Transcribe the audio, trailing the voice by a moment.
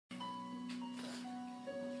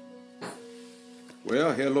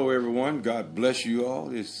Well, hello everyone. God bless you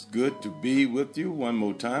all. It's good to be with you one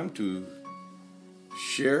more time to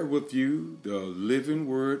share with you the living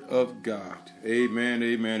word of God. Amen,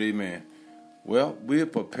 amen, amen. Well, we're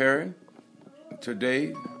preparing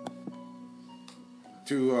today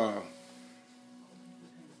we're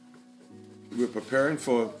preparing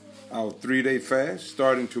for our 3-day fast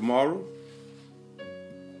starting tomorrow,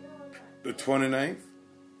 the 29th,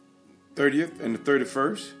 30th, and the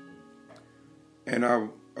 31st. And I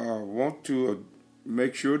want to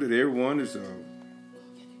make sure that everyone is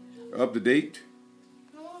up to date.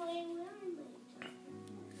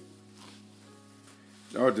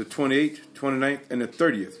 Or the 28th, 29th, and the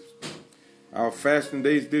 30th. Our fasting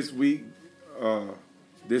days this week, the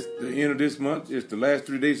end of this month, is the last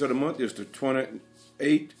 3 days of the month, is the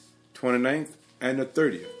 28th, 29th, and the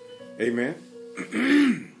 30th.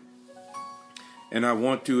 Amen. And I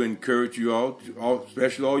want to encourage you all,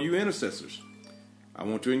 especially all you intercessors. I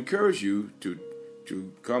want to encourage you to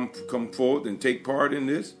come forward and take part in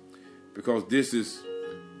this, because this is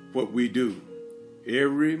what we do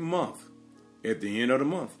every month. At the end of the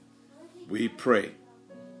month, we pray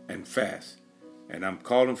and fast. And I'm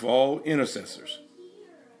calling for all intercessors.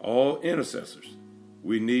 All intercessors.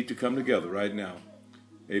 We need to come together right now.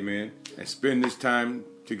 Amen. And spend this time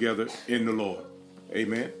together in the Lord.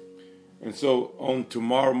 Amen. And so on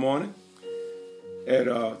tomorrow morning at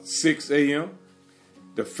 6 a.m.,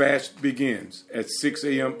 the fast begins at 6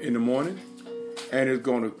 a.m. in the morning, and it's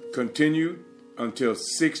going to continue until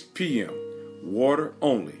 6 p.m. Water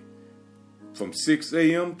only. From 6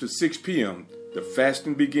 a.m. to 6 p.m., the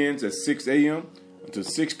fasting begins at 6 a.m. until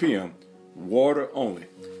 6 p.m. Water only.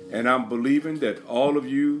 And I'm believing that all of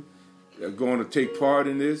you are going to take part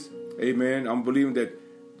in this. Amen. I'm believing that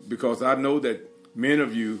because I know that many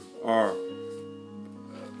of you are,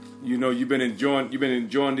 you've been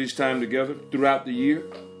enjoying this time together throughout the year.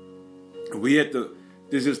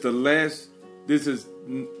 This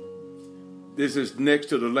is next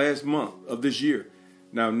to the last month of this year.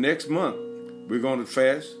 Now next month we're going to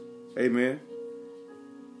fast, amen,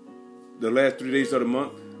 the last 3 days of the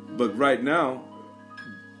month. But right now,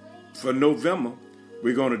 for November,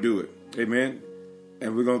 we're going to do it, amen.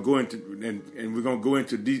 And we're going to go into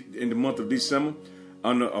in the month of December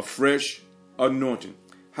under a fresh anointing.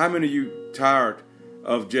 How many of you tired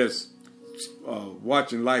of just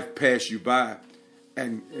watching life pass you by,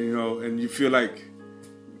 and you feel like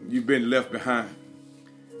you've been left behind?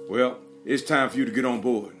 Well, it's time for you to get on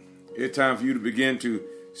board. It's time for you to begin to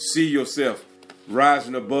see yourself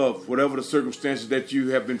rising above whatever the circumstances that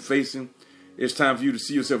you have been facing. It's time for you to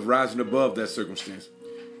see yourself rising above that circumstance,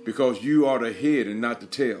 because you are the head and not the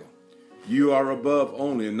tail. You are above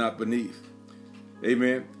only and not beneath.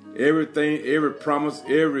 Amen. Everything, every promise,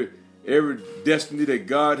 every destiny that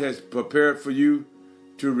God has prepared for you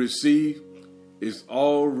to receive is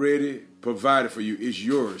already provided for you. It's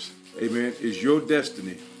yours. Amen. It's your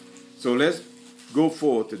destiny. So let's go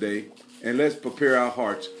forward today and let's prepare our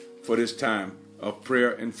hearts for this time of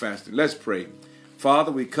prayer and fasting. Let's pray.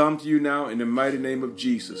 Father, we come to you now in the mighty name of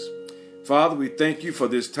Jesus. Father, we thank you for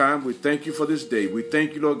this time. We thank you for this day. We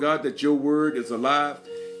thank you, Lord God, that your word is alive,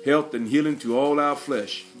 health and healing to all our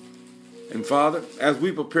flesh. And Father, as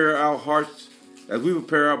we prepare our hearts, as we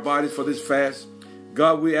prepare our bodies for this fast,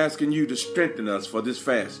 God, we're asking you to strengthen us for this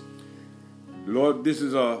fast. Lord, this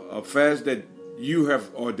is a fast that you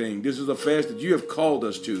have ordained. This is a fast that you have called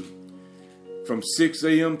us to, from 6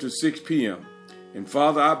 a.m. to 6 p.m. And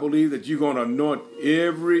Father, I believe that you're going to anoint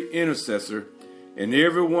every intercessor and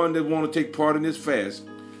everyone that want to take part in this fast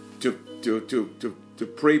to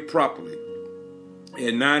pray properly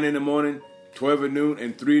at 9 in the morning, 12 at noon,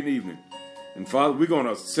 and 3 in the evening. And Father, we're going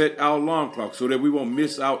to set our alarm clock so that we won't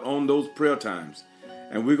miss out on those prayer times.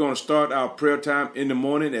 And we're going to start our prayer time in the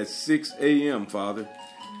morning at 6 a.m., Father.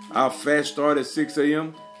 Our fast starts at 6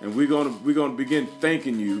 a.m., and we're going to begin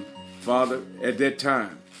thanking you, Father, at that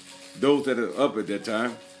time. Those that are up at that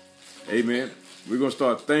time, amen. We're going to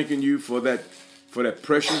start thanking you for that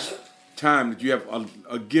precious time that you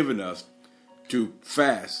have given us to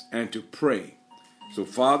fast and to pray. So,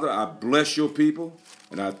 Father, I bless your people,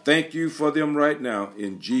 and I thank you for them right now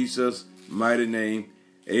in Jesus' mighty name.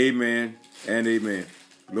 Amen and amen.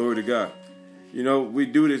 Glory to God. We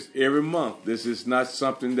do this every month. This is not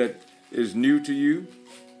something that is new to you.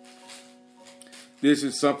 This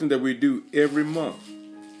is something that we do every month.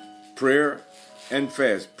 Prayer and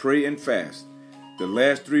fast. Pray and fast. The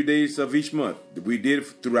last 3 days of each month. We did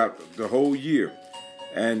it throughout the whole year.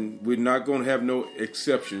 And we're not going to have no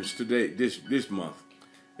exceptions today, this month.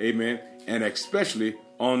 Amen. And especially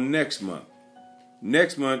on next month.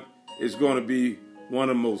 Next month is going to be one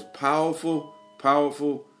of the most powerful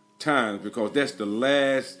powerful times because that's the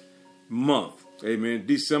last month. Amen.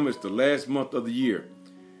 December is the last month of the year.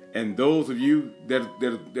 And those of you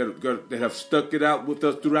that have stuck it out with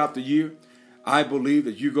us throughout the year, I believe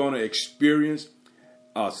that you're going to experience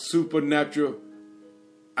a supernatural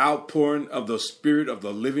outpouring of the Spirit of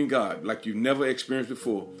the living God like you've never experienced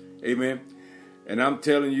before. Amen. And I'm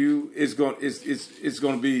telling you, it's going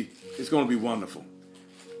to be wonderful.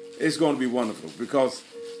 It's going to be wonderful because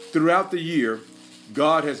throughout the year,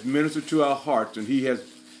 God has ministered to our hearts, and He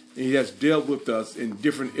has dealt with us in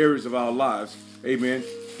different areas of our lives. Amen.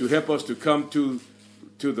 To help us to come to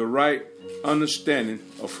the right understanding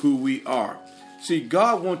of who we are. See,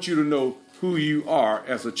 God wants you to know who you are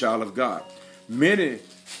as a child of God. Many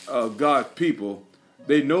God's people,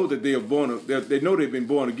 they know that they are born. They know they've been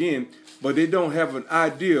born again, but they don't have an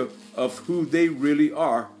idea of who they really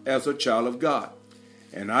are as a child of God.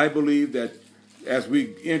 And I believe that as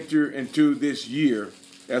we enter into this year,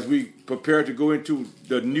 as we prepare to go into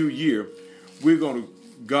the new year,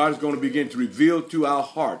 God is going to begin to reveal to our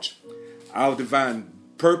hearts our divine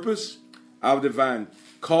purpose, our divine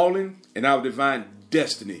calling, and our divine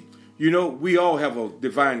destiny. You know, we all have a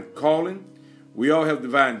divine calling, we all have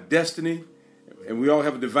divine destiny, and we all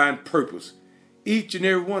have a divine purpose. Each and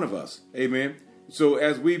every one of us. Amen. So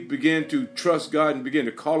as we begin to trust God and begin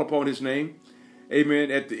to call upon His name,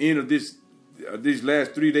 amen, at the end of these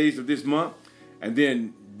last 3 days of this month, and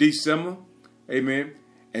then December, amen,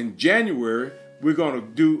 and January, we're going to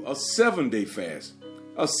do a 7-day fast.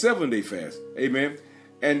 A 7-day fast. Amen.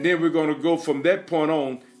 And then we're going to go from that point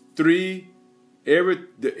on every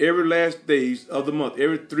last days of the month,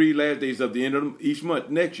 every 3 last days of the end of each month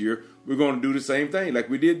next year, we're going to do the same thing like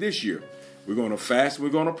we did this year. We're going to fast, we're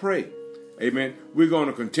going to pray. Amen. We're going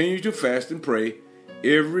to continue to fast and pray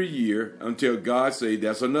every year until God says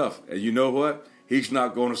that's enough. And you know what? He's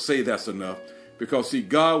not going to say that's enough. Because, see,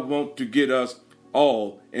 God wants to get us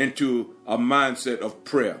all into a mindset of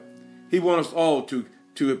prayer. He wants us all to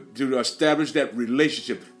establish that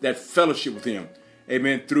relationship, that fellowship with Him.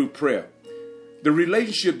 Amen. Through prayer. The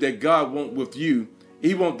relationship that God wants with you,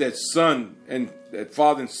 He wants that son and that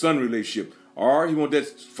father and son relationship. Or He wants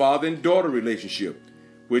that father and daughter relationship.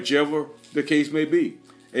 Whichever the case may be.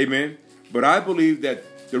 Amen. But I believe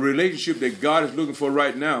that the relationship that God is looking for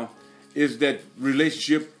right now is that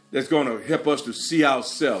relationship that's going to help us to see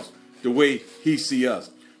ourselves the way He sees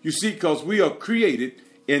us. You see, because we are created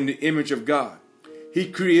in the image of God. He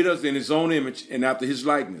created us in His own image and after His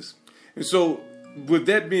likeness. And so, with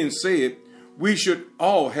that being said, we should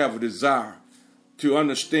all have a desire to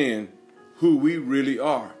understand who we really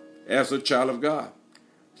are as a child of God.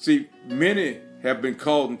 See, many have been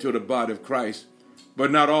called into the body of Christ,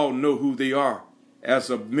 but not all know who they are as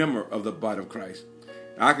a member of the body of Christ.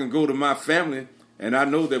 I can go to my family, and I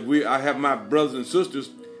know that I have my brothers and sisters.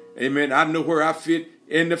 Amen. I know where I fit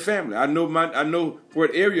in the family. I know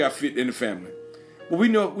what area I fit in the family. But we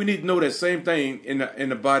need to know that same thing in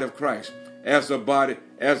the body of Christ, as a body,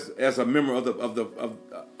 as a member of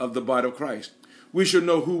the body of Christ. We should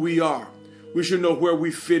know who we are. We should know where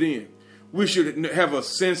we fit in. We should have a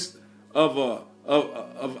sense of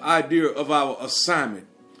idea of our assignment.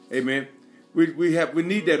 Amen. We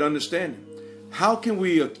need that understanding. How can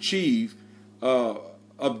we achieve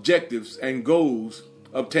objectives and goals,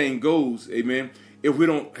 obtain goals, amen, if we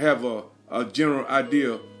don't have a general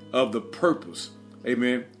idea of the purpose,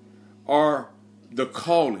 amen, or the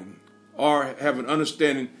calling, or have an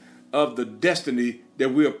understanding of the destiny that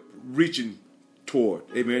we are reaching toward,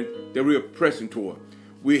 amen, that we are pressing toward.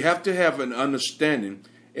 We have to have an understanding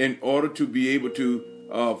in order to be able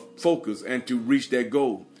to focus and to reach that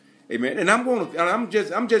goal. Amen. And I'm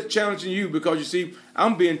just challenging you because, you see,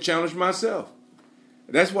 I'm being challenged myself.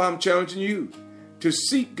 That's why I'm challenging you to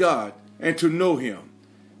seek God and to know Him.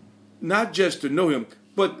 Not just to know Him,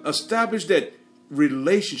 but establish that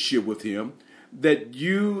relationship with Him, that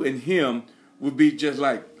you and Him will be just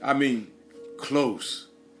like, close.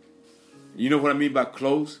 You know what I mean by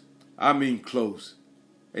close? I mean close.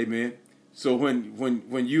 Amen. So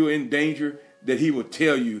when you're in danger, that He will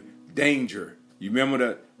tell you danger. You remember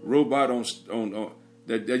that robot on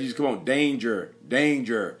that used to come on, danger,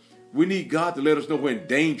 danger. We need God to let us know when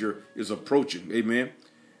danger is approaching. Amen.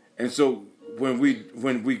 And so when we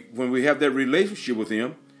have that relationship with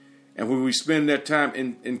Him, and when we spend that time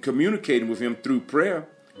in communicating with Him through prayer,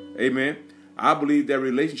 amen, I believe that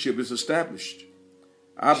relationship is established.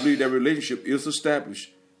 I believe that relationship is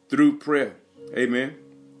established through prayer. Amen.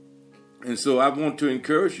 And so I want to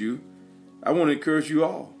encourage you. I want to encourage you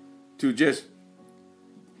all to just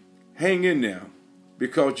hang in there,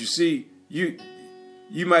 because you see, you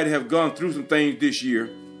might have gone through some things this year,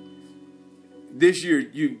 this year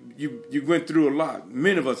you went through a lot.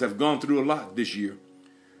 Many of us have gone through a lot this year.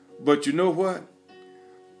 But you know what?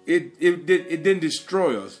 It didn't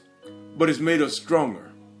destroy us, but it's made us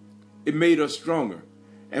stronger. It made us stronger.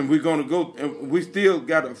 And we're going to go, and we still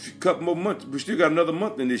got a couple more months. We still got another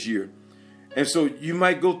month in this year. And so you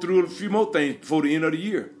might go through a few more things before the end of the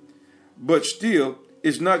year. But still,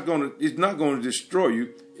 it's not going to destroy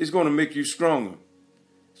you. It's going to make you stronger.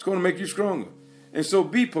 It's going to make you stronger. And so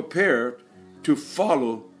be prepared to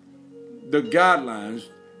follow the guidelines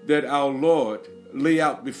that our Lord lay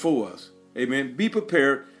out before us. Amen. Be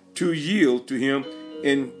prepared to yield to him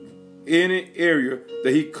in any area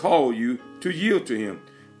that he called you to yield to him.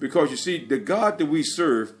 Because you see, the God that we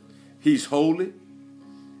serve, he's holy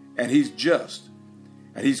and he's just.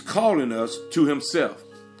 And he's calling us to himself.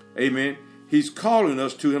 Amen. He's calling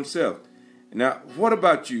us to himself. Now, what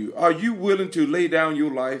about you? Are you willing to lay down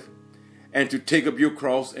your life and to take up your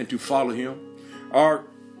cross and to follow him? Or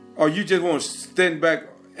you just want to stand back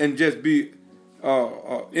and just be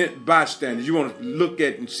bystanders? You want to look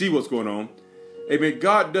at and see what's going on? Amen.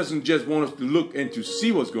 God doesn't just want us to look and to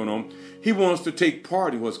see what's going on. He wants to take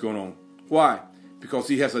part in what's going on. Why? Because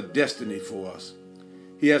he has a destiny for us.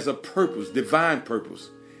 He has a purpose, divine purpose,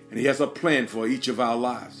 and he has a plan for each of our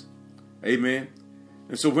lives. Amen.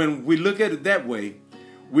 And so when we look at it that way,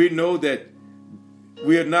 we know that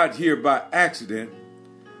we are not here by accident,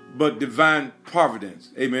 but divine providence.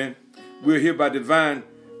 Amen. We're here by divine.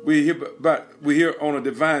 We're here on a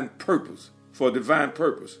divine purpose, for a divine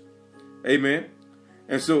purpose. Amen.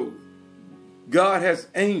 And so God has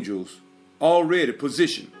angels already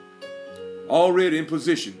positioned, already in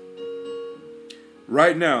position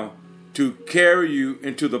right now to carry you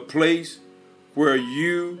into the place where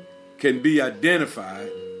you can be identified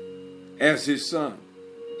as his son.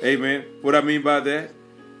 Amen. What I mean by that?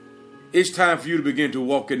 It's time for you to begin to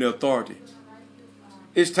walk in the authority.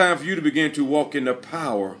 It's time for you to begin to walk in the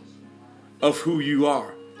power of who you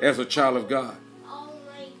are as a child of God.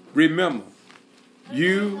 Remember,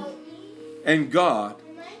 you and God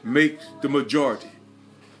makes the majority.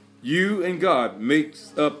 You and God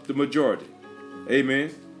makes up the majority.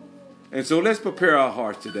 Amen. And so let's prepare our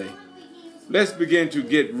hearts today. Let's begin to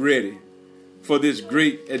get ready for this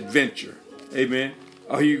great adventure. Amen.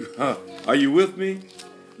 Are you with me?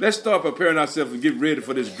 Let's start preparing ourselves and get ready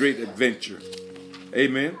for this great adventure.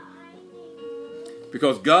 Amen.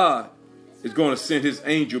 Because God is going to send his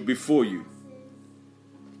angel before you.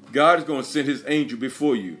 God is going to send his angel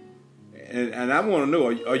before you. And I want to know,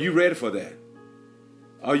 are you ready for that?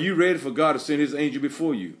 Are you ready for God to send his angel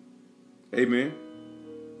before you? Amen.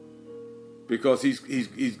 Because he's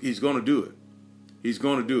going to do it. He's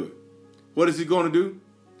going to do it. What is he going to do?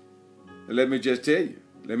 Let me just tell you.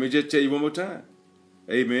 Let me just tell you one more time.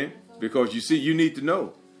 Amen. Because you see, you need to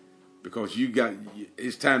know. Because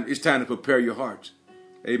it's time to prepare your hearts.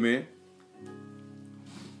 Amen.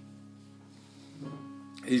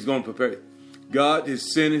 He's going to prepare. God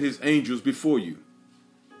is sending his angels before you.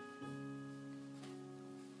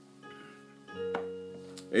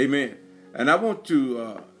 Amen. And I want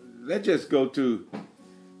to, let's just go to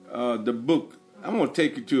the book. I'm going to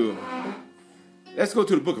take you to, let's go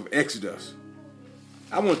to the book of Exodus.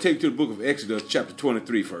 I want to take you to the book of Exodus chapter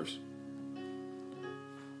 23 first.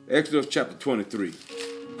 Exodus chapter 23.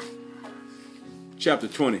 Chapter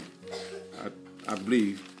 20, I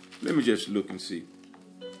believe. Let me just look and see.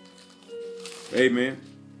 Amen.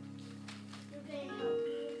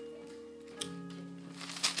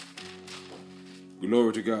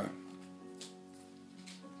 Glory to God.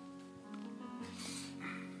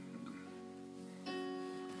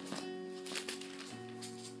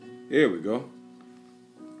 Here we go.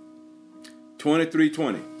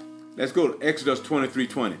 23:20. Let's go to Exodus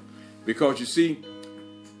 23:20. Because you see,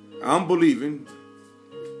 I'm believing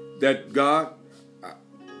that God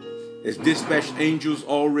has dispatched angels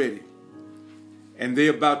already. And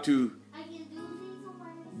they're about to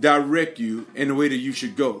direct you in the way that you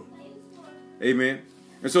should go. Amen.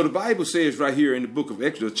 And so the Bible says right here in the book of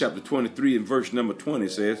Exodus chapter 23 and verse number 20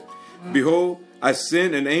 says, "Behold, I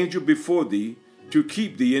send an angel before thee to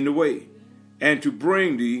keep thee in the way, and to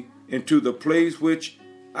bring thee into the place which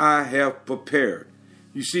I have prepared."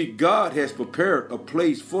 You see, God has prepared a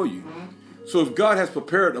place for you. So if God has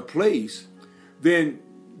prepared a place, then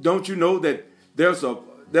don't you know that there's a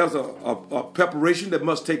preparation that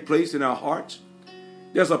must take place in our hearts?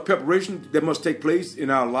 There's a preparation that must take place in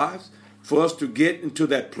our lives for us to get into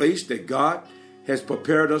that place that God has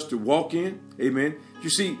prepared us to walk in. Amen. You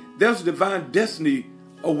see, there's a divine destiny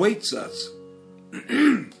awaits us.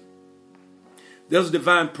 There's a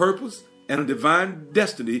divine purpose and a divine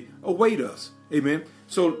destiny await us. Amen.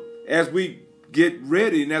 So as we get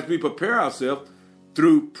ready and as we prepare ourselves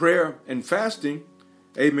through prayer and fasting,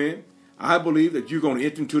 amen, I believe that you're going to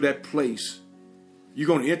enter into that place. You're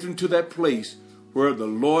going to enter into that place where the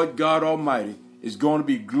Lord God Almighty is going to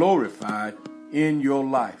be glorified in your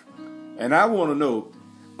life. And I want to know,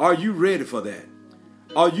 are you ready for that?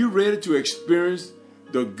 Are you ready to experience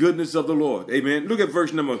the goodness of the Lord? Amen. Look at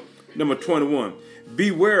verse number 21.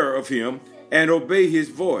 Beware of him and obey his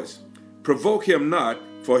voice. Provoke him not,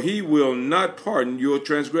 for he will not pardon your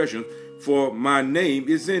transgression, for my name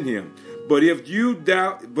is in him. But if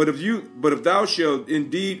thou shalt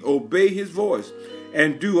indeed obey his voice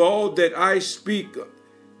and do all that I speak,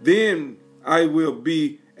 then I will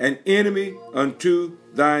be an enemy unto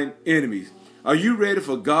thine enemies. Are you ready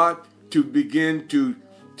for God to begin to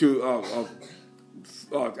you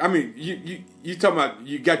talking about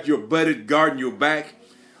you got your buddy guarding your back?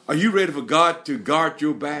 Are you ready for God to guard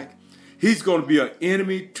your back? He's going to be an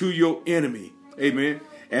enemy to your enemy. Amen.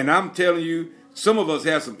 And I'm telling you, some of us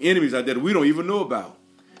have some enemies out there that we don't even know about.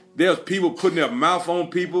 There's people putting their mouth on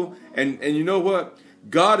people. And you know what?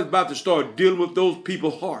 God is about to start dealing with those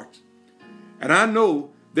people's hearts. And I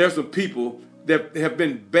know there's some people that have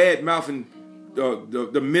been bad-mouthing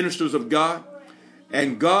the ministers of God.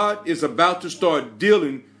 And God is about to start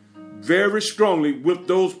dealing very strongly with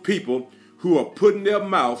those people who are putting their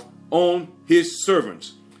mouth on his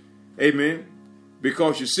servants. Amen.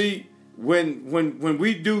 Because you see, when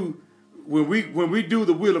we do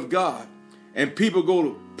the will of God and people go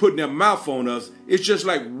to putting their mouth on us, it's just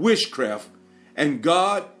like witchcraft. And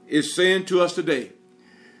God is saying to us today,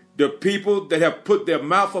 the people that have put their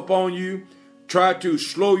mouth upon you, try to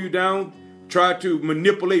slow you down, try to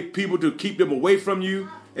manipulate people to keep them away from you.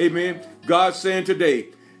 Amen. God's saying today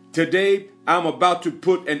I'm about to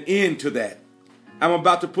put an end to that. I'm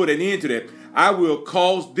about to put an end to that. I will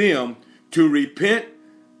cause them to repent,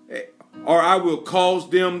 or I will cause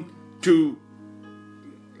them to,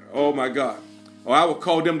 oh my God, or I will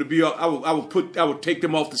call them to be, I will take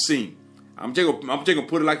them off the scene. I'm just gonna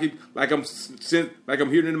put it like I'm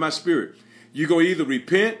hearing it in my spirit. You're gonna either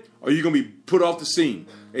repent or you're gonna be put off the scene.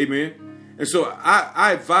 Amen. And so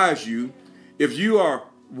I advise you, if you are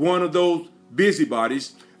one of those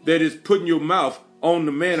busybodies that is putting your mouth on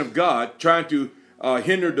the man of God, trying to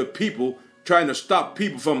hinder the people, trying to stop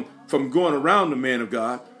people from going around the man of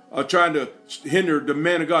God, or trying to hinder the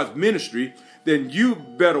man of God's ministry, then you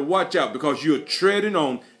better watch out, because you're treading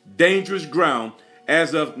on dangerous ground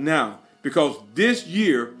as of now. Because this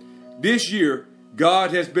year,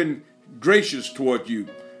 God has been gracious toward you.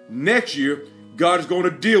 Next year, God is going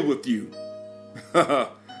to deal with you.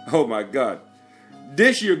 Oh my God.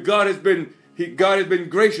 This year, God has been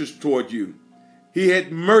gracious toward you. He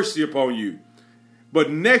had mercy upon you.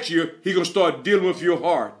 But next year, he's going to start dealing with your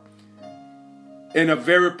heart in a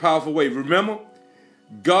very powerful way. Remember,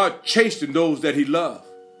 God chastened those that he loved.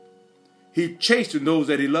 He chastened those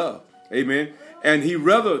that he loved. Amen. And he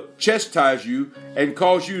rather chastise you and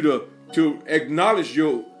cause you to acknowledge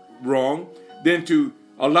your wrong than to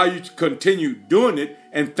allow you to continue doing it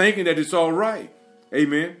and thinking that it's all right.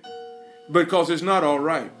 Amen. Because it's not all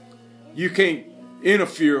right. You can't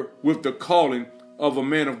interfere with the calling of a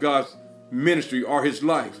man of God's ministry or his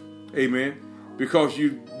life. Amen. Because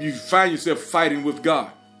you find yourself fighting with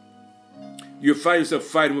God. You find yourself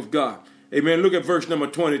fighting with God. Amen. Look at verse number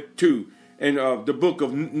 22 in the book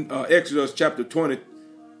of Exodus, chapter 20,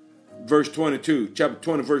 verse 22. Chapter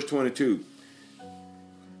 20, verse 22.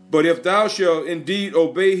 But if thou shalt indeed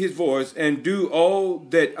obey his voice and do all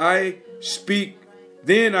that I speak,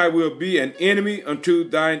 then I will be an enemy unto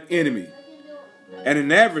thine enemy, and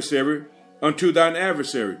an adversary unto thine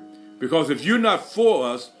adversary. Because if you're not for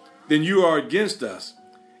us, then you are against us.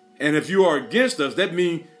 And if you are against us, that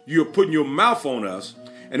means you're putting your mouth on us.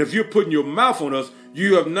 And if you're putting your mouth on us,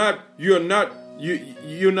 you're not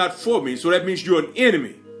for me. So that means you're an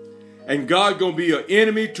enemy. And God's going to be an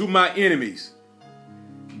enemy to my enemies.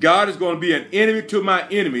 God is going to be an enemy to my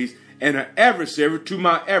enemies and an adversary to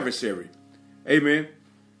my adversary. Amen.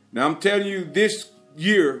 Now I'm telling you, this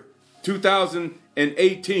year,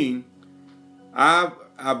 2018, I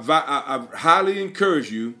highly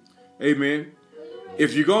encourage you, amen,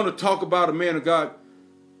 if you're going to talk about a man of God,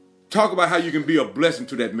 talk about how you can be a blessing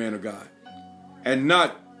to that man of God, and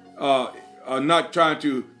not trying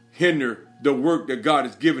to hinder the work that God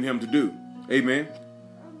has given him to do. Amen.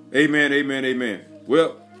 Amen, amen, amen.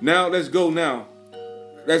 Well, now let's go now.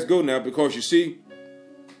 Let's go now, because you see,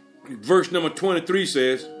 verse number 23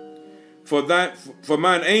 says, For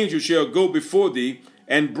mine angel shall go before thee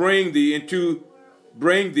and bring thee into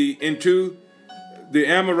the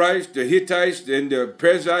Amorites, the Hittites, and the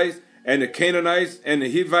Perizzites, and the Canaanites and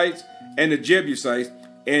the Hivites and the Jebusites,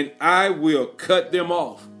 and I will cut them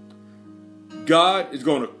off. God is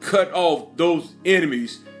going to cut off those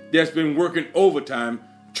enemies that's been working overtime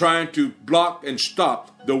trying to block and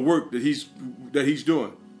stop the work that he's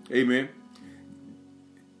doing. Amen.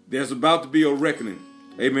 There's about to be a reckoning.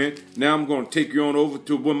 Amen. Now I'm going to take you on over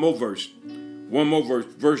to one more verse.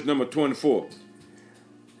 Verse number 24.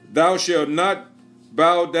 Thou shalt not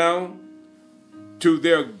bow down to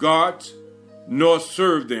their gods, nor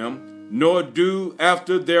serve them, nor do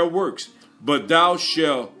after their works, but thou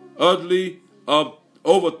shalt utterly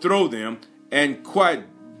overthrow them and quite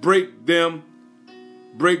break down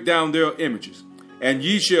their images. And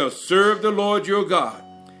ye shall serve the Lord your God,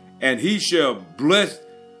 and he shall bless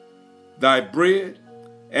thy bread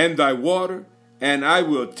and thy water, and I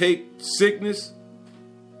will take sickness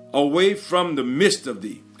away from the midst of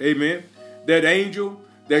thee. Amen. That angel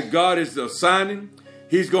that God is assigning,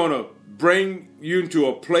 he's going to bring you into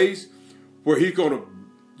a place where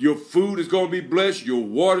your food is going to be blessed, your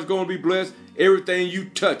water is going to be blessed, everything you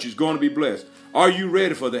touch is going to be blessed. Are you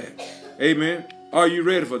ready for that? Amen. Are you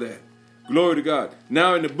ready for that? Glory to God.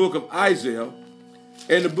 Now in the book of Isaiah,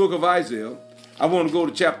 I want to go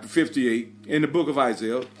to chapter 58. In the book of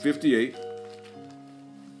Isaiah 58.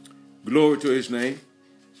 Glory to his name.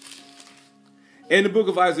 In the book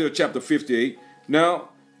of Isaiah chapter 58. Now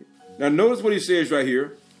notice what he says right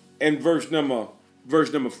here in verse number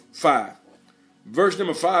 5. Verse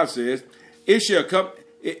number 5 says, it shall come.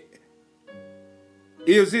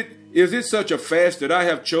 Is it such a fast that I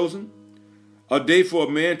have chosen? A day for a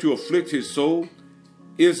man to afflict his soul?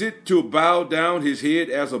 Is it to bow down his head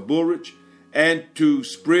as a bulrush, and to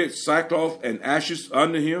spread sackcloth and ashes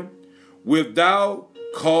under him? Wilt thou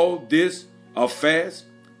call this a fast,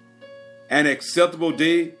 an acceptable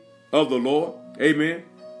day of the Lord? Amen.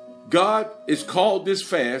 God is called this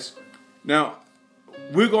fast. Now,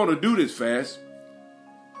 we're going to do this fast,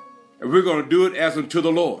 and we're going to do it as unto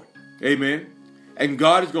the Lord. Amen. And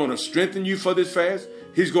God is going to strengthen you for this fast.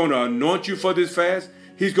 He's going to anoint you for this fast.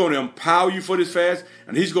 He's going to empower you for this fast.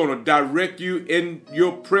 And he's going to direct you in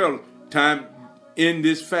your prayer time in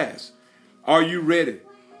this fast. Are you ready?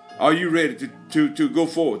 Are you ready to go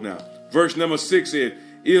forward now? Verse number 6 said,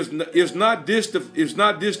 Is not this the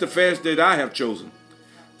fast that I have chosen,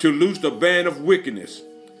 to loose the band of wickedness?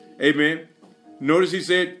 Amen. Notice he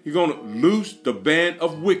said he's going to loose the band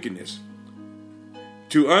of wickedness,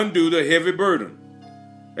 to undo the heavy burden.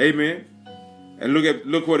 Amen. And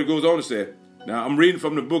look what it goes on to say. Now I'm reading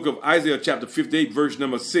from the book of Isaiah chapter 58 verse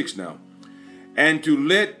number 6 now. And to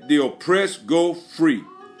let the oppressed go free,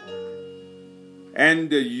 and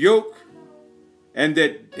the yoke, and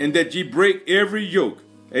that ye break every yoke.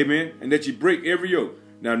 Amen. And that ye break every yoke.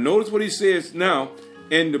 Now notice what he says now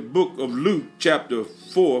in the book of Luke chapter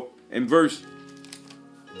 4 and verse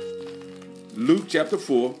Luke chapter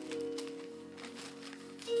 4.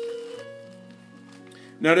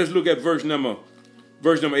 Now let's look at verse number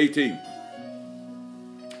 18.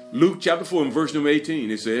 Luke chapter 4 and verse number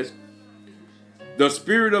 18, it says, The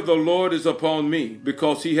Spirit of the Lord is upon me,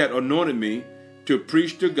 because he had anointed me to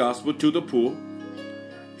preach the gospel to the poor.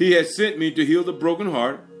 He has sent me to heal the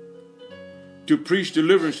brokenhearted, to preach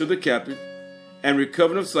deliverance to the captive, and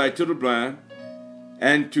recovering of sight to the blind,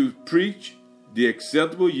 and to preach the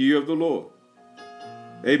acceptable year of the Lord.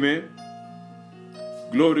 Amen.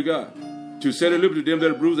 Glory to God. To set at liberty them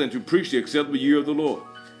that are bruised, and to preach the acceptable year of the Lord.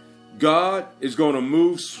 God is going to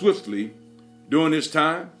move swiftly during this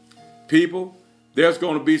time. People, there's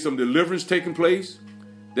going to be some deliverance taking place.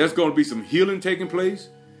 There's going to be some healing taking place.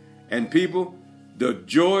 And people, the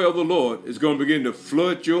joy of the Lord is going to begin to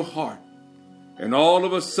flood your heart. And all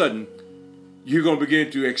of a sudden, you're going to begin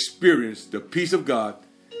to experience the peace of God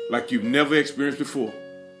like you've never experienced before.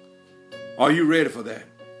 Are you ready for that?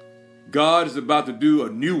 God is about to do a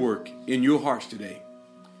new work in your hearts today,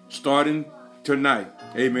 starting tonight.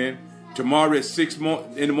 Amen. Tomorrow at 6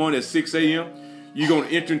 in the morning at 6 a.m., you're going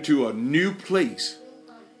to enter into a new place.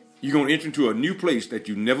 You're going to enter into a new place that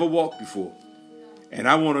you never walked before. And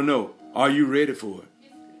I want to know, are you ready for it?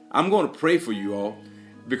 I'm going to pray for you all,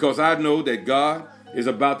 because I know that God is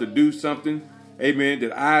about to do something, amen,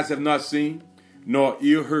 that eyes have not seen, nor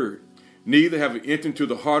ear heard. Neither have it entered into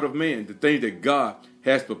the heart of man, the things that God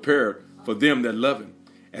has prepared for them that love him.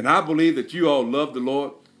 And I believe that you all love the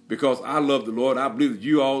Lord, because I love the Lord. I believe that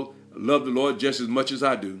you all love the Lord just as much as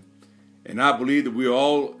I do. And I believe that we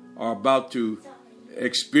all are about to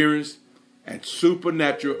experience a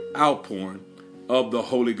supernatural outpouring of the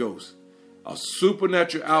Holy Ghost. A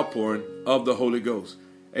supernatural outpouring of the Holy Ghost.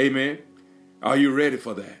 Amen. Are you ready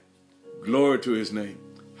for that? Glory to his name.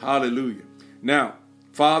 Hallelujah. Now,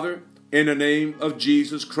 Father, in the name of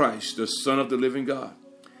Jesus Christ, the Son of the living God.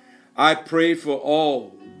 I pray for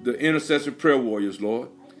all the intercessory prayer warriors, Lord.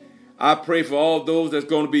 I pray for all those that's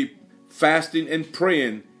going to be fasting and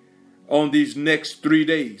praying on these next 3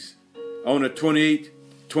 days, on the 28th,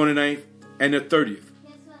 29th, and the 30th.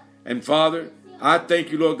 And Father, I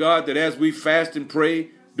thank you, Lord God, that as we fast and pray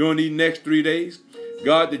during these next 3 days,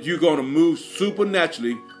 God, that you're going to move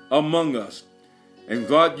supernaturally among us. And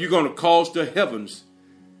God, you're going to cause the heavens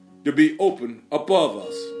to be open above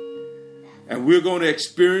us. And we're going to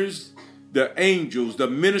experience the angels, the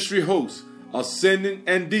ministry hosts, ascending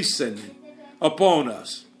and descending upon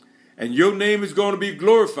us. And your name is going to be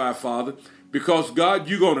glorified, Father, because, God,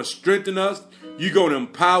 you're going to strengthen us. You're going to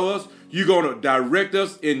empower us. You're going to direct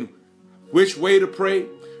us in which way to pray.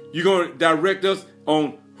 You're going to direct us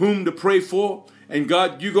on whom to pray for. And,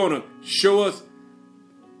 God, you're going to show us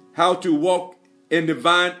how to walk in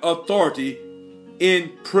divine authority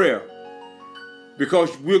in prayer.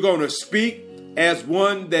 Because we're going to speak as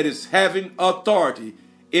one that is having authority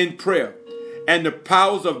in prayer. And the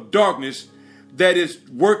powers of darkness that is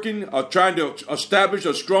working or trying to establish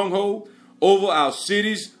a stronghold over our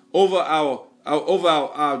cities, over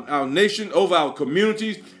our nation, over our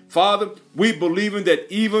communities. Father, we believe in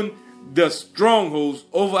that even the strongholds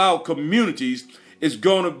over our communities is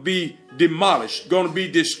going to be demolished, going to be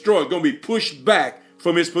destroyed, going to be pushed back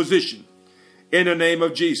from its position in the name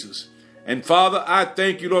of Jesus. And Father, I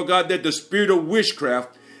thank you, Lord God, that the spirit of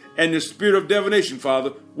witchcraft and the spirit of divination,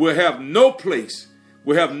 Father, will have no place,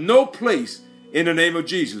 in the name of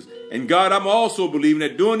Jesus. And God, I'm also believing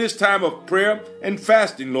that during this time of prayer and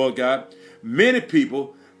fasting, Lord God, many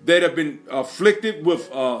people that have been afflicted with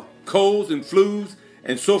colds and flus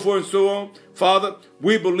and so forth and so on, Father,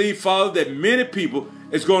 we believe, Father, that many people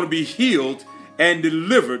is going to be healed and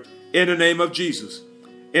delivered in the name of Jesus.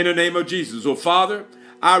 In the name of Jesus. So, Father,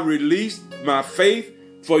 I release my faith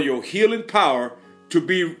for your healing power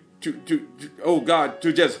to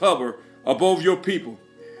just hover above your people.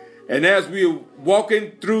 And as we're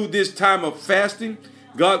walking through this time of fasting,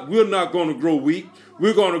 God, we're not going to grow weak.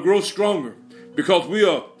 We're going to grow stronger because we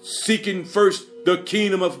are seeking first the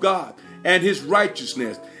kingdom of God and his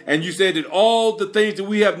righteousness. And you said that all the things that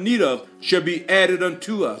we have need of shall be added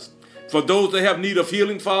unto us. For those that have need of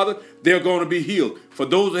healing, Father, they're going to be healed. For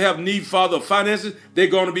those that have need, Father, of finances, they're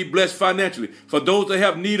going to be blessed financially. For those that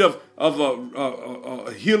have need of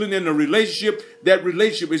healing in a relationship, that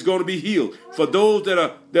relationship is going to be healed. For those that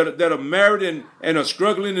are married and are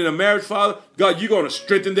struggling in a marriage, Father, God, you're going to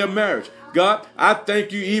strengthen their marriage. God, I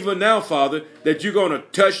thank you even now, Father, that you're going to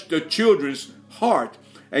touch the children's heart.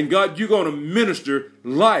 And God, you're going to minister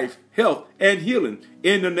life, health, and healing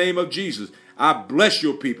in the name of Jesus. I bless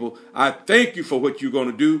your people. I thank you for what you're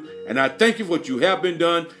going to do. And I thank you for what you have been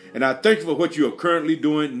done. And I thank you for what you are currently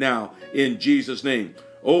doing now in Jesus' name.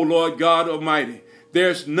 Oh, Lord God Almighty,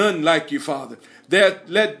 there's none like you, Father.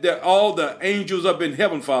 Let all the angels up in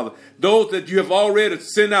heaven, Father, those that you have already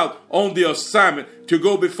sent out on the assignment to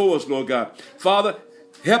go before us, Lord God. Father,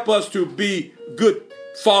 help us to be good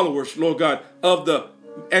followers, Lord God, of the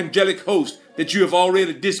angelic host that you have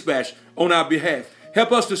already dispatched on our behalf.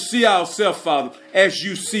 Help us to see ourselves, Father, as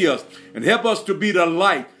you see us. And help us to be the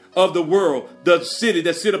light of the world, the city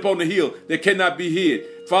that sit upon the hill that cannot be hid.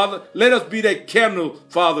 Father, let us be that candle,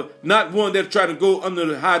 Father, not one that's trying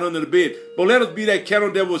to hide under the bed, but let us be that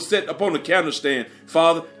candle that will set upon the candlestand,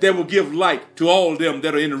 Father, that will give light to all of them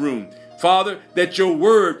that are in the room. Father, that your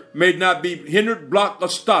word may not be hindered, blocked, or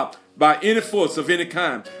stopped by any force of any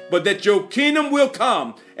kind, but that your kingdom will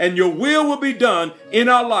come and your will be done in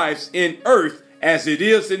our lives in earth as it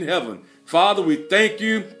is in heaven. Father, we thank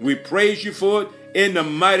you. We praise you for it in the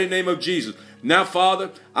mighty name of Jesus. Now, Father,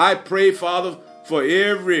 I pray, Father, for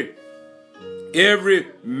every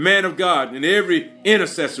man of God and every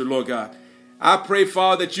intercessor, Lord God. I pray,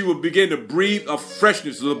 Father, that you will begin to breathe a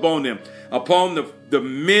freshness upon them, upon the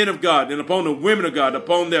men of God and upon the women of God,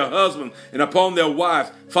 upon their husbands and upon their wives.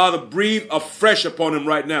 Father, breathe afresh upon them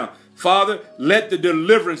right now. Father, let the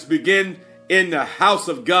deliverance begin in the house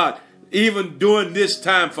of God. Even during this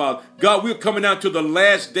time, Father. God, we're coming down to the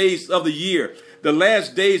last days of the year. The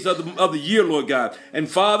last days of the year, Lord God. And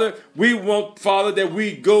Father, we want, Father, that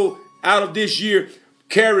we go out of this year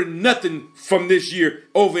carrying nothing from this year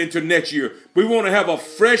over into next year. We want to have a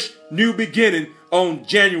fresh new beginning on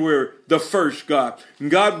January the 1st, God.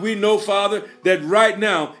 And God, we know, Father, that right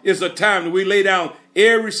now is a time that we lay down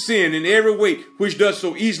every sin and every weight which does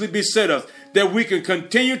so easily beset us, that we can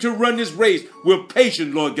continue to run this race with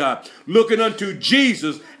patience, Lord God, looking unto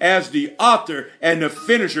Jesus as the author and the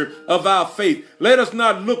finisher of our faith. Let us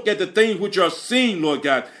not look at the things which are seen, Lord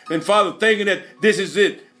God, and Father, thinking that this is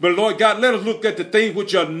it. But Lord God, let us look at the things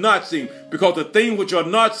which are not seen, because the things which are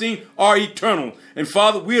not seen are eternal. And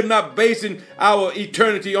Father, we are not basing our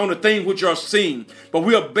eternity on the things which are seen, but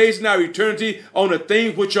we are basing our eternity on the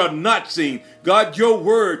things which are not seen. God, your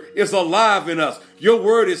word is alive in us. Your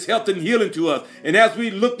word is health and healing to us. And as we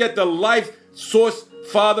look at the life source,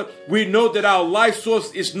 Father, we know that our life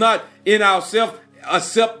source is not in ourselves,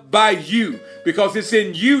 except by you, because it's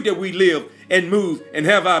in you that we live and move and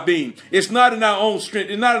have our being. It's not in our own strength.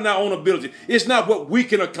 It's not in our own ability. It's not what we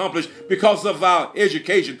can accomplish because of our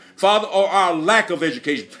education, Father, or our lack of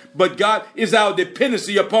education. But God, is our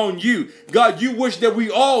dependency upon you. God, you wish that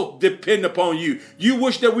we all depend upon you. You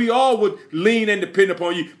wish that we all would lean and depend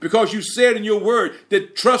upon you, because you said in your word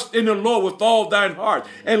that trust in the Lord with all thine heart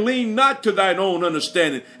and lean not to thine own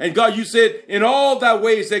understanding. And God, you said in all thy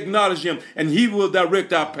ways acknowledge him and he will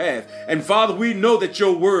direct our path. And Father, we know that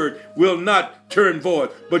your word will not turn void,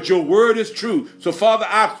 but your word is true. So Father,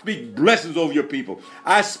 I speak blessings over your people.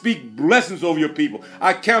 I speak blessings over your people.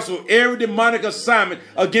 I cancel every demonic assignment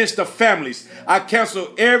against the families. I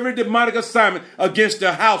cancel every demonic assignment against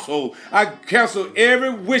the household. I cancel every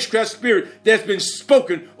witchcraft spirit that's been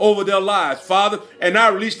spoken over their lives, Father. And I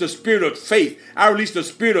release the spirit of faith. I release the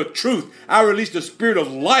spirit of truth. I release the spirit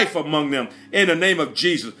of life among them in the name of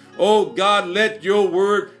Jesus. Oh God, let your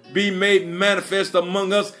word be made manifest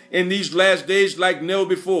among us in these last days like never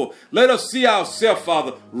before. Let us see ourselves,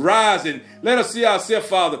 Father, rising. Let us see ourselves,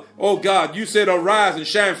 Father. Oh God, you said arise and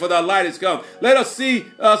shine, for thy light is come. Let us see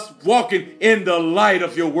us walking in the light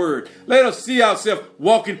of your word. Let us see ourselves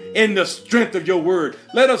walking in the strength of your word.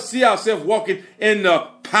 Let us see ourselves walking in the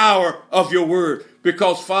power of your word.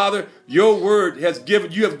 Because, Father, your word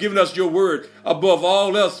you have given us your word above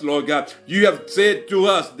all else, Lord God. You have said to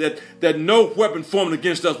us that no weapon formed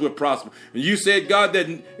against us will prosper. And you said, God,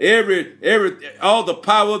 that all the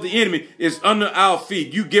power of the enemy is under our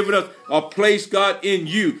feet. You've given us a place, God, in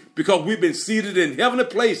you, because we've been seated in heavenly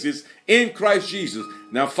places in Christ Jesus.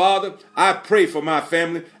 Now, Father, I pray for my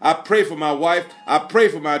family. I pray for my wife. I pray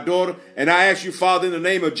for my daughter. And I ask you, Father, in the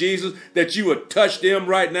name of Jesus, that you would touch them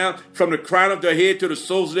right now from the crown of their head to the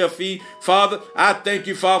soles of their feet. Father, I thank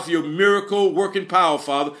you, Father, for your miracle working power,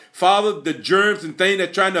 Father. Father, the germs and things that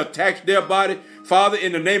are trying to attack their body, Father,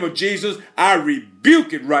 in the name of Jesus, I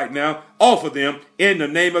rebuke it right now off of them in the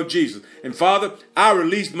name of Jesus. And Father, I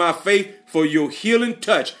release my faith for your healing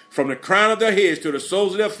touch from the crown of their heads to the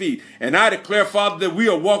soles of their feet. And I declare, Father, that we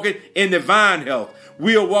are walking in divine health.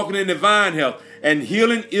 We are walking in divine health. And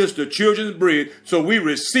healing is the children's bread. So we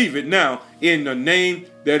receive it now in the name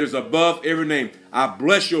that is above every name. I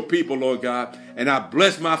bless your people, Lord God, and I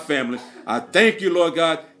bless my family. I thank you, Lord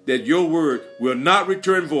God, that your word will not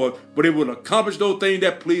return void, but it will accomplish those things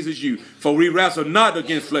that pleases you. For we wrestle not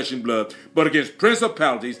against flesh and blood, but against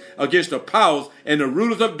principalities, against the powers and the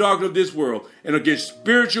rulers of darkness of this world, and against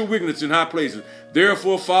spiritual wickedness in high places.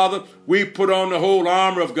 Therefore, Father, we put on the whole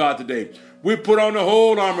armor of God today. We put on the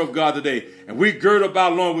whole armor of God today, and we gird up our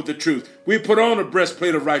loins with the truth. We put on the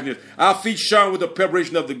breastplate of righteousness. Our feet shine with the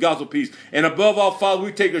preparation of the gospel of peace. And above all, Father,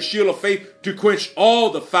 we take a shield of faith to quench all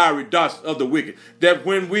the fiery darts of the wicked. That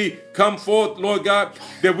when we come forth, Lord God,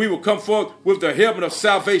 that we will come forth with the helmet of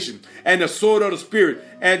salvation and the sword of the Spirit,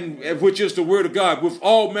 and which is the word of God, with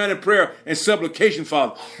all manner of prayer and supplication,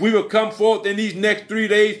 Father. We will come forth in these next 3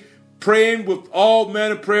 days praying with all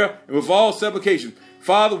manner of prayer and with all supplication.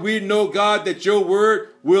 Father, we know, God, that your word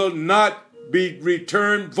will not be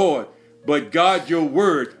returned void, but God, your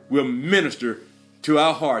word will minister to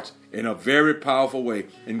our hearts in a very powerful way.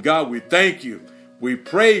 And God, we thank you, we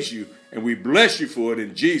praise you, and we bless you for it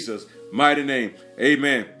in Jesus' mighty name.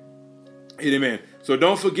 Amen. Amen. So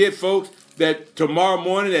don't forget, folks, that tomorrow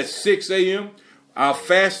morning at 6 a.m., our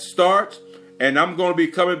fast starts, and I'm going to be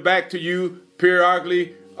coming back to you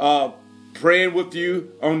periodically, praying with you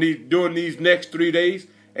during these next 3 days.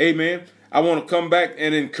 Amen. I want to come back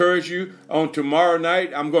and encourage you on tomorrow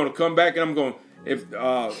night. I'm going to come back and I'm going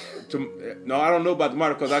no, I don't know about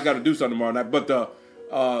tomorrow because I got to do something tomorrow night. But the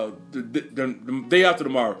day after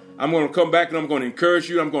tomorrow, I'm going to come back and I'm going to encourage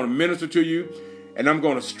you. I'm going to minister to you, and I'm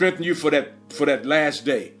going to strengthen you for that last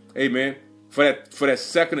day. Amen. For that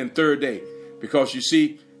second and third day, because you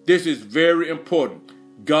see, this is very important.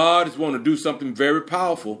 God is wanting to do something very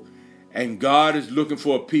powerful. And God is looking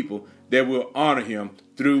for a people that will honor him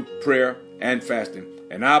through prayer and fasting.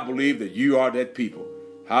 And I believe that you are that people.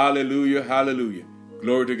 Hallelujah, hallelujah.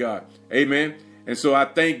 Glory to God. Amen. And so I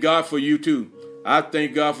thank God for you too. I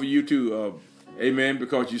thank God for you too. Amen.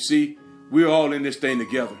 Because you see, we're all in this thing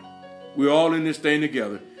together. We're all in this thing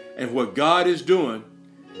together. And what God is doing,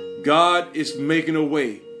 God is making a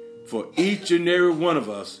way for each and every one of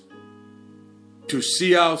us to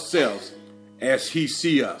see ourselves as he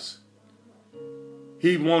see us.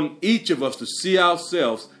 He wants each of us to see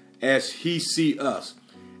ourselves as he see us.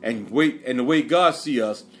 And the way God see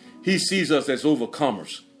us, he sees us as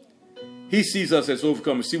overcomers. He sees us as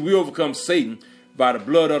overcomers. See, we overcome Satan by the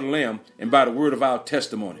blood of the Lamb and by the word of our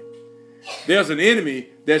testimony. There's an enemy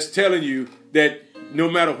that's telling you that no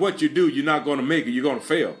matter what you do, you're not going to make it. You're going to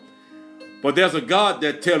fail. But there's a God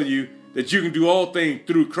that's telling you that you can do all things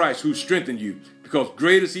through Christ who strengthened you, because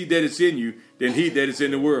greater is he that is in you than he that is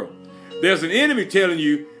in the world. There's an enemy telling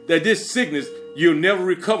you that this sickness, you'll never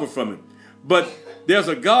recover from it. But there's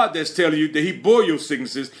a God that's telling you that he bore your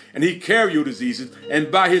sicknesses and he carried your diseases,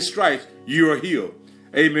 and by his stripes you are healed.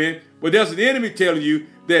 Amen. But there's an enemy telling you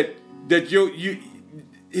that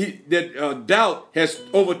doubt has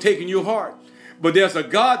overtaken your heart. But there's a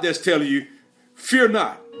God that's telling you, fear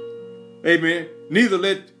not. Amen. Neither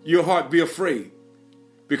let your heart be afraid,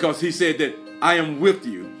 because he said that I am with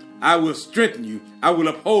you. I will strengthen you. I will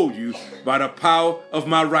uphold you by the power of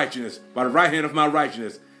my righteousness, by the right hand of my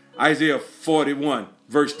righteousness. Isaiah 41,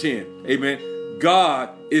 verse 10. Amen. God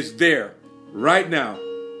is there right now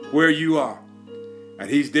where you are. And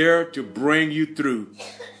he's there to bring you through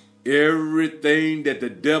everything that the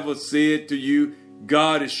devil said to you.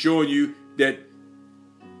 God is showing you that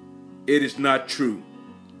it is not true,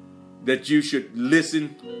 that you should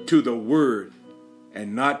listen to the word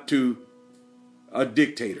and not to a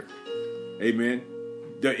dictator. Amen.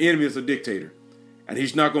 The enemy is a dictator, and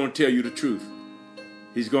he's not going to tell you the truth.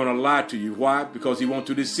 He's going to lie to you. Why? Because he wants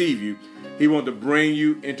to deceive you. He wants to bring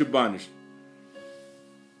you into bondage.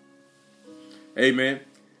 Amen.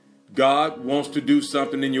 God wants to do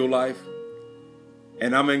something in your life,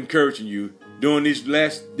 and I'm encouraging you during these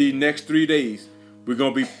next 3 days. We're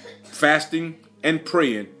going to be fasting and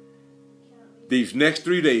praying these next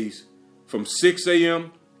 3 days from 6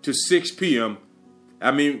 a.m. to 6 p.m.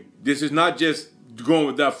 I mean, this is not just going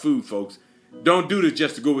without food, folks. Don't do this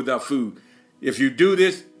just to go without food. If you do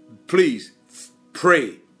this, please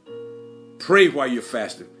pray. Pray while you're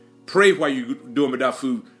fasting. Pray while you're doing without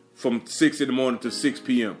food from 6 in the morning to 6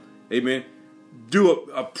 p.m. Amen. Do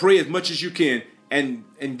a pray as much as you can and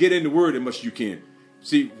get in the word as much as you can.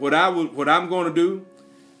 See, what I'm going to do,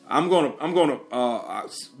 I'm going to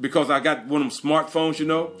because I got one of them smartphones,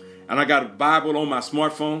 and I got a Bible on my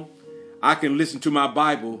smartphone. I can listen to my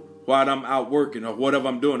Bible while I'm out working or whatever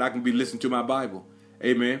I'm doing. I can be listening to my Bible.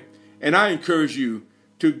 Amen. And I encourage you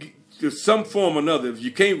to some form or another. If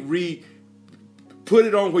you can't read, put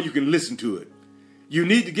it on where you can listen to it. You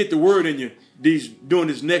need to get the word in you during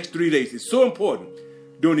these next 3 days. It's so important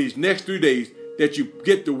during these next 3 days that you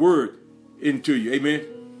get the word into you. Amen.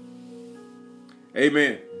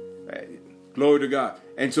 Amen. Glory to God.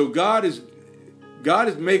 And so God is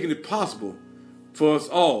making it possible for us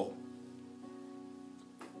all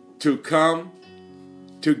to come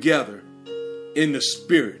together in the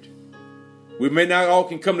spirit. We may not all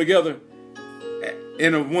can come together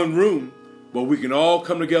in one room, but we can all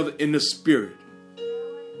come together in the spirit.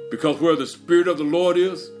 Because where the spirit of the Lord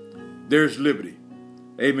is, there's liberty.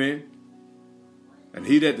 Amen. And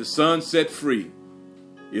he that the Son set free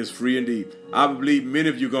is free indeed. I believe many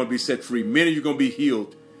of you are going to be set free. Many of you are going to be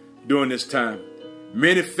healed during this time.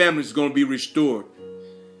 Many families are going to be restored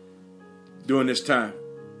during this time.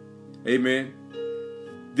 Amen.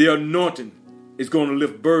 The anointing is going to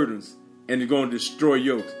lift burdens and is going to destroy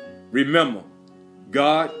yokes. Remember,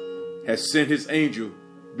 God has sent his angel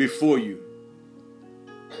before you.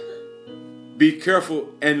 Be careful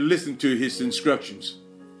and listen to his instructions.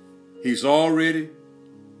 He's already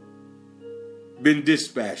been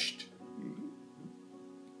dispatched,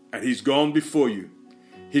 and he's gone before you.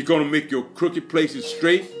 He's going to make your crooked places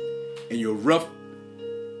straight and your rough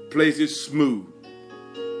places smooth.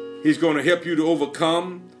 He's going to help you to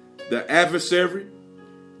overcome the adversary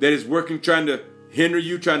that is working, trying to hinder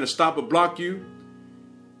you, trying to stop or block you.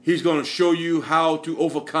 He's going to show you how to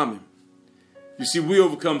overcome him. You see, we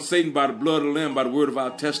overcome Satan by the blood of the Lamb, by the word of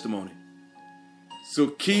our testimony. So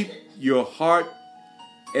keep your heart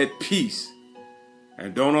at peace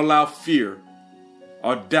and don't allow fear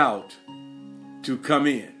or doubt to come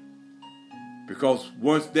in. Because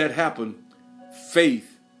once that happens,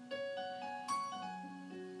 faith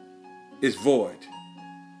is void.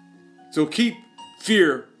 So keep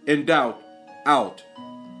fear and doubt out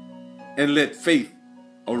and let faith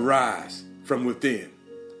arise from within.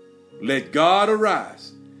 Let God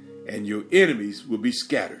arise and your enemies will be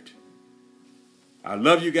scattered. I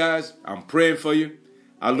love you guys. I'm praying for you.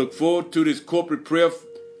 I look forward to this corporate prayer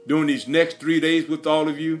during these next 3 days with all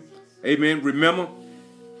of you. Amen. Remember,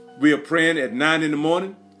 we are praying at 9 in the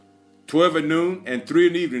morning, 12 at noon, and 3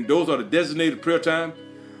 in the evening. Those are the designated prayer time.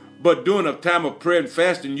 But during a time of prayer and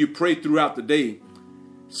fasting, you pray throughout the day.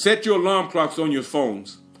 Set your alarm clocks on your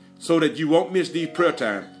phones so that you won't miss these prayer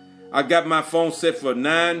times. I got my phone set for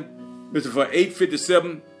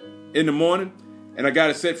 8:57 in the morning, and I got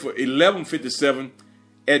it set for 11:57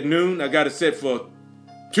 at noon. I got it set for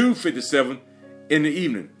 2:57 in the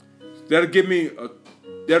evening. That'll give me a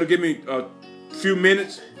few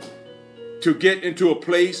minutes to get into a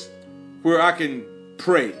place where I can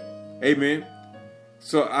pray. Amen.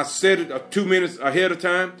 So I set it 2 minutes ahead of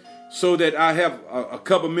time so that I have a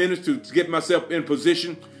couple minutes to get myself in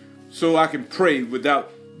position so I can pray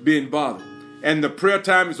without being bothered. And the prayer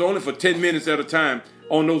time is only for 10 minutes at a time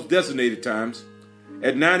on those designated times.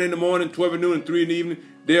 At 9 in the morning, 12 at noon, and 3 in the evening,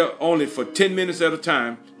 they're only for 10 minutes at a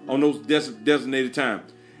time on those designated time.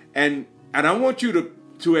 And I want you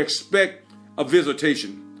to expect a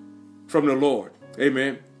visitation from the Lord.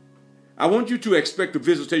 Amen. I want you to expect a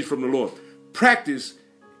visitation from the Lord. Practice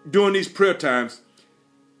during these prayer times.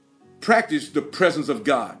 Practice the presence of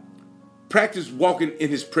God. Practice walking in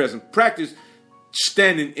his presence. Practice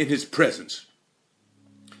standing in his presence.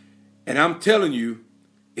 And I'm telling you,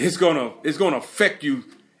 it's gonna affect you.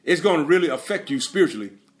 It's gonna really affect you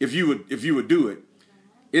spiritually if you would do it.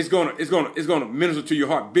 It's gonna minister to your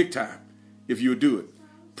heart big time if you would do it.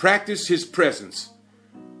 Practice his presence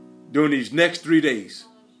during these next 3 days.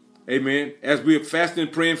 Amen. As we are fasting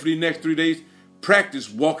and praying for these next 3 days, practice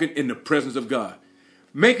walking in the presence of God.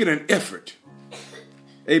 Making an effort.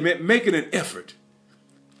 Amen. Making an effort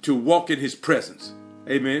to walk in his presence.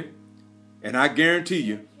 Amen. And I guarantee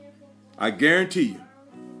you,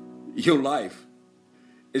 your life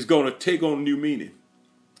is going to take on new meaning.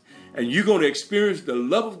 And you're going to experience the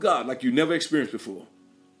love of God like you never experienced before.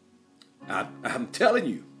 I'm telling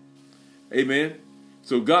you. Amen.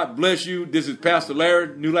 So God bless you. This is Pastor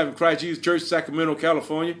Larry, New Life in Christ Jesus Church, Sacramento,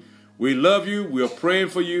 California. We love you. We are praying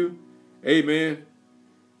for you. Amen.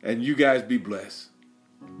 And you guys be blessed.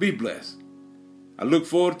 Be blessed. I look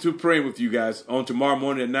forward to praying with you guys on tomorrow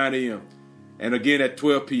morning at 9 a.m. and again at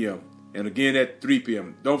 12 p.m. and again at 3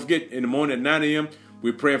 p.m. Don't forget, in the morning at 9 a.m.,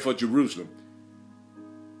 we're praying for Jerusalem.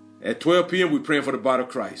 At 12 p.m., we're praying for the body of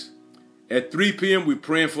Christ. At 3 p.m., we're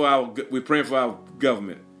praying for our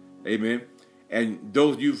government. Amen. And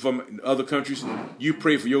those of you from other countries, you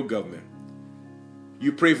pray for your government.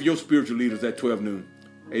 You pray for your spiritual leaders at 12 noon.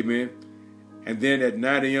 Amen. And then at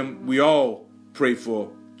 9 a.m., we all pray for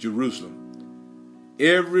Jerusalem.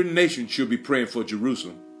 Every nation should be praying for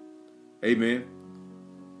Jerusalem. Amen.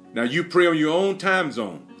 Now you pray on your own time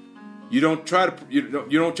zone. Don't try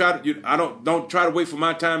to wait for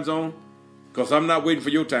my time zone, because I'm not waiting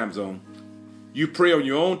for your time zone. You pray on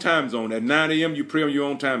your own time zone. At 9 a.m., you pray on your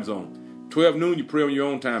own time zone. 12 noon, you pray on your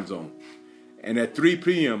own time zone. And at 3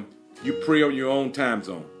 p.m., you pray on your own time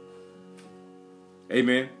zone.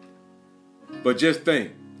 Amen. But just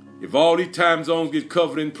think, if all these time zones get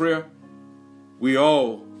covered in prayer, we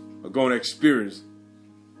all are going to experience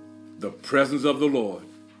the presence of the Lord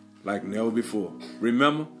like never before.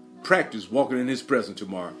 Remember, practice walking in his presence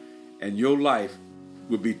tomorrow, and your life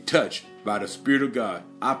will be touched by the Spirit of God.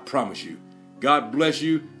 I promise you. God bless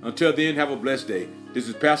you. Until then, have a blessed day. This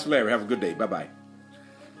is Pastor Larry. Have a good day. Bye-bye.